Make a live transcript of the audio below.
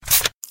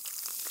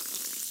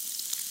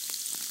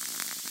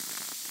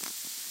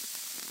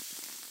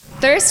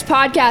Thirst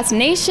Podcast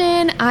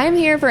Nation, I'm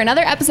here for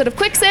another episode of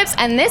Quick Sips,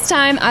 and this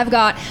time I've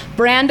got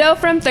Brando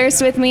from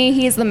Thirst with me.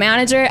 He's the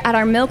manager at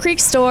our Millcreek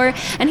store,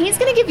 and he's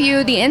going to give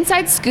you the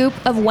inside scoop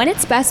of when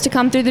it's best to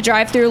come through the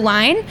drive-through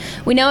line.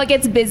 We know it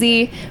gets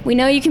busy. We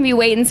know you can be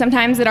waiting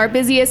sometimes at our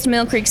busiest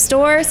Millcreek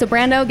store, so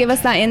Brando, give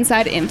us that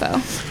inside info.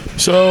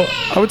 So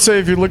I would say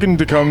if you're looking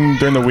to come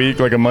during the week,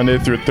 like a Monday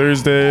through a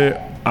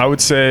Thursday, I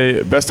would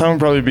say best time would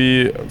probably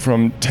be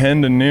from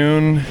 10 to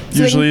noon.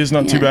 Usually is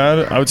not too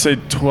bad. I would say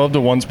 12 to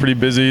 1's pretty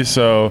busy.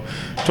 So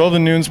 12 to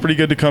noon's pretty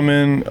good to come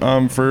in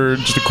for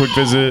just a quick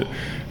visit.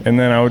 And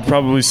then I would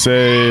probably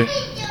say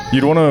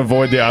you'd want to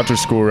avoid the after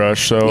school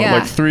rush. So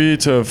like 3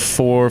 to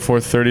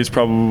 4:30 is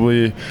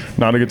probably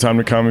not a good time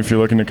to come if you're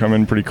looking to come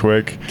in pretty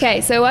quick.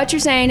 Okay, so what you're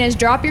saying is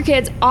drop your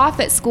kids off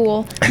at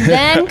school,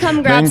 then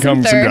come grab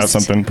some Thirst. Grab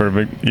something,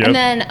 perfect. Yep. And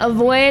then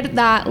avoid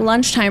that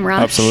lunchtime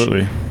rush.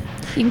 Absolutely.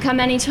 You can come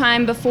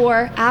anytime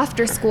before,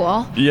 after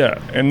school. Yeah,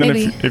 and then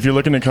if you're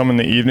looking to come in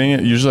the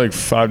evening, usually like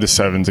 5 to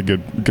 7 is a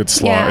good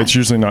slot. Yeah. It's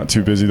usually not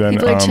too busy then.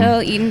 People are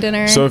chill, eating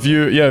dinner. So if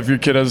your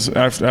kid has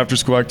after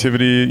school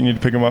activity, you need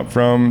to pick them up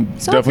from.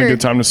 Definitely a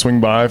good time to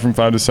swing by from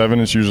 5 to 7.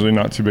 It's usually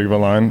not too big of a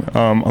line.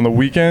 On the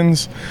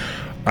weekends,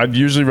 I'd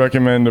usually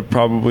recommend to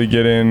probably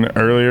get in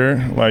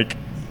earlier, like.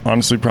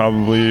 Honestly,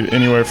 probably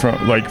anywhere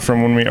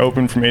from when we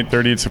open from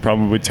 8:30 to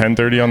probably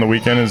 10:30 on the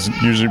weekend is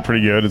usually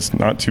pretty good. It's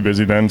not too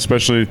busy then,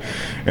 especially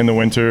in the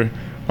winter.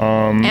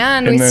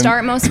 And we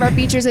start most of our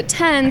features at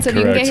 10, so if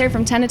you can get here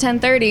from 10 to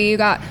 10:30, you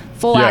got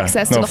full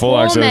access to the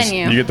whole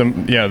menu. You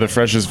get the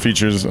freshest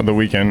features of the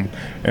weekend,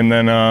 and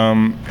then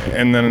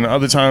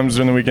other times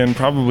during the weekend,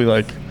 probably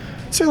I'd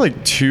say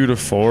 2 to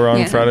 4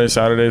 on Friday,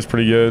 Saturday is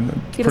pretty good.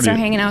 People start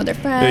hanging out with their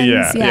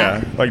friends.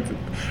 Yeah. Like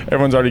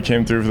everyone's already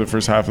came through for the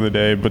first half of the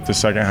day, but the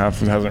second half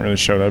hasn't really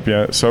showed up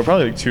yet. So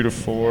probably 2 to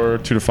 4,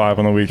 2 to 5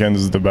 on the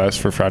weekends is the best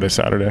for Friday,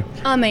 Saturday.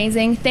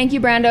 Amazing. Thank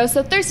you, Brando.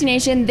 So Thirsty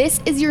Nation,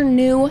 this is your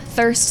new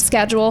Thirst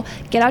schedule.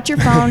 Get out your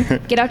phone,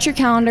 get out your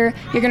calendar.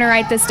 You're going to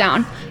write this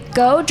down.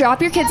 Go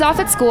drop your kids off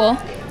at school.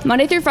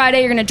 Monday through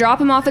Friday, you're going to drop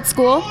them off at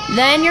school.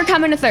 Then you're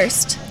coming to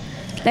Thirst.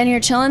 Then you're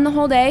chilling the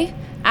whole day.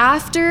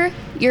 After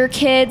your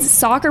kids'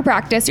 soccer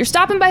practice, you're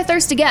stopping by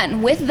Thirst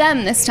again with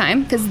them this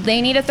time because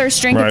they need a Thirst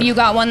drink if you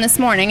got one this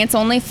morning. It's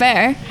only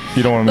fair.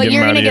 You don't want But to get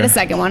you're going to get a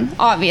second one,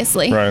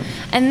 obviously. Right.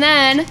 And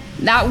then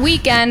that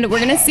weekend, we're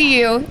going to see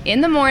you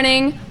in the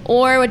morning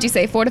or, what'd you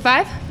say, 4 to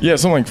 5? Yeah,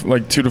 something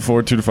like 2 to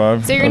 4, 2 to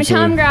 5. So you're going to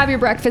come grab your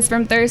breakfast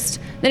from Thirst.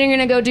 Then you're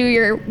going to go do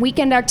your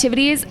weekend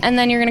activities. And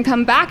then you're going to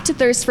come back to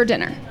Thirst for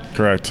dinner.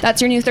 Correct.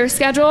 That's your new Thirst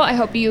schedule. I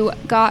hope you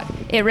got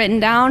it written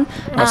down.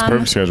 That's a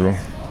perfect schedule.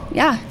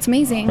 Yeah, it's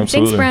amazing.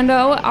 Absolutely. Thanks,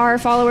 Brando. Our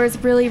followers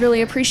really,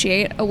 really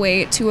appreciate a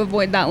way to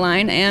avoid that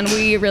line, and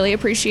we really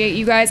appreciate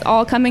you guys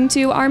all coming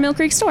to our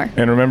Millcreek store.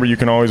 And remember, you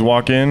can always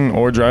walk in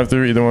or drive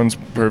through. Either one's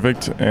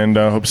perfect, and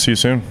hope to see you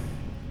soon.